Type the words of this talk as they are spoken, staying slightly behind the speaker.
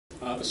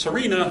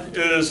Serena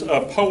is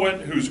a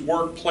poet whose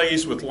work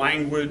plays with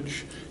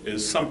language,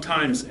 is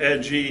sometimes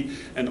edgy,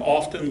 and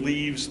often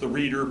leaves the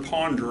reader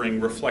pondering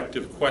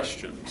reflective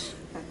questions.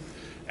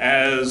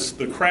 As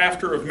the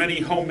crafter of many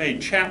homemade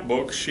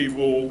chapbooks, she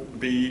will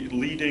be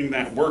leading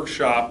that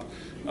workshop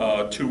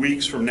 2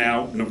 weeks from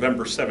now,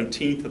 November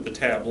 17th at the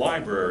Tabb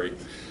Library.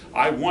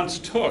 I once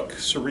took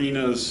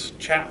Serena's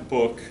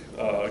chapbook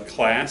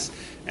class,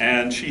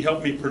 and she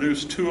helped me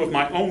produce 2 of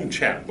my own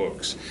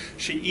chapbooks.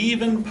 She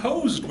even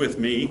posed with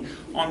me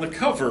on the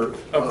cover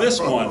of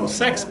this one,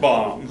 Sex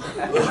Bomb.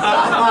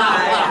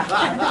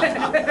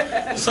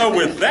 So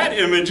with that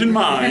image in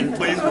mind,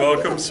 please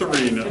welcome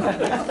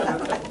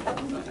Serena.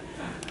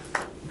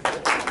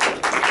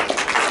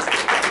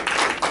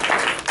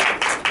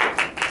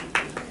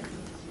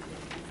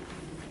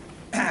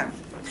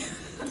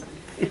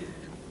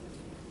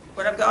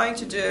 What I'm going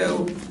to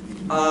do,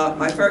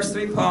 my first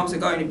 3 poems are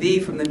going to be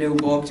from the new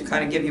book to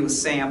kind of give you a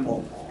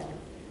sample.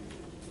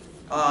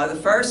 The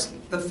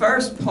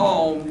first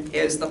poem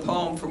is the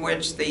poem from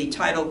which the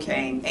title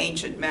came,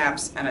 Ancient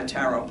Maps and a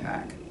Tarot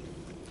Pack.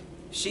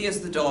 She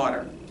is the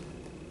daughter.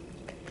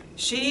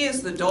 She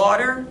is the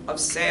daughter of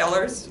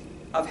sailors,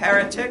 of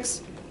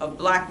heretics, of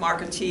black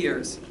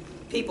marketeers,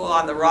 people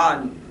on the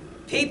run,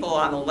 people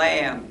on the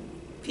lam,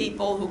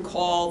 people who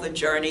call the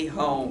journey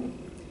home.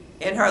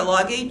 In her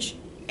luggage,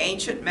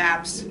 ancient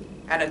maps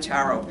and a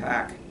tarot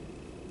pack.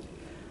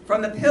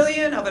 From the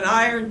pillion of an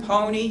iron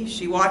pony,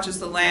 she watches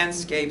the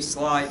landscape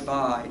slide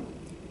by.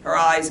 Her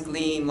eyes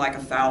gleam like a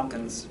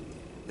falcon's.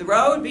 The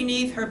road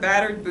beneath her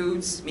battered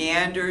boots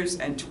meanders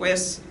and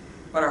twists,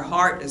 but her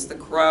heart is the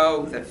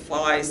crow that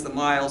flies the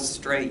miles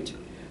straight.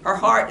 Her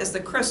heart is the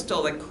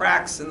crystal that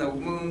cracks in the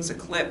moon's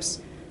eclipse.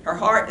 Her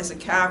heart is a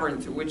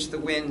cavern through which the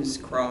winds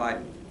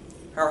cry.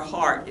 Her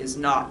heart is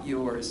not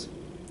yours.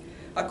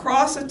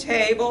 Across a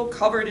table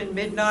covered in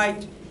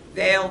midnight,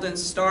 veiled in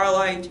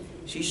starlight,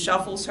 she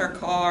shuffles her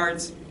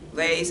cards,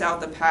 lays out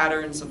the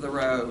patterns of the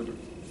road.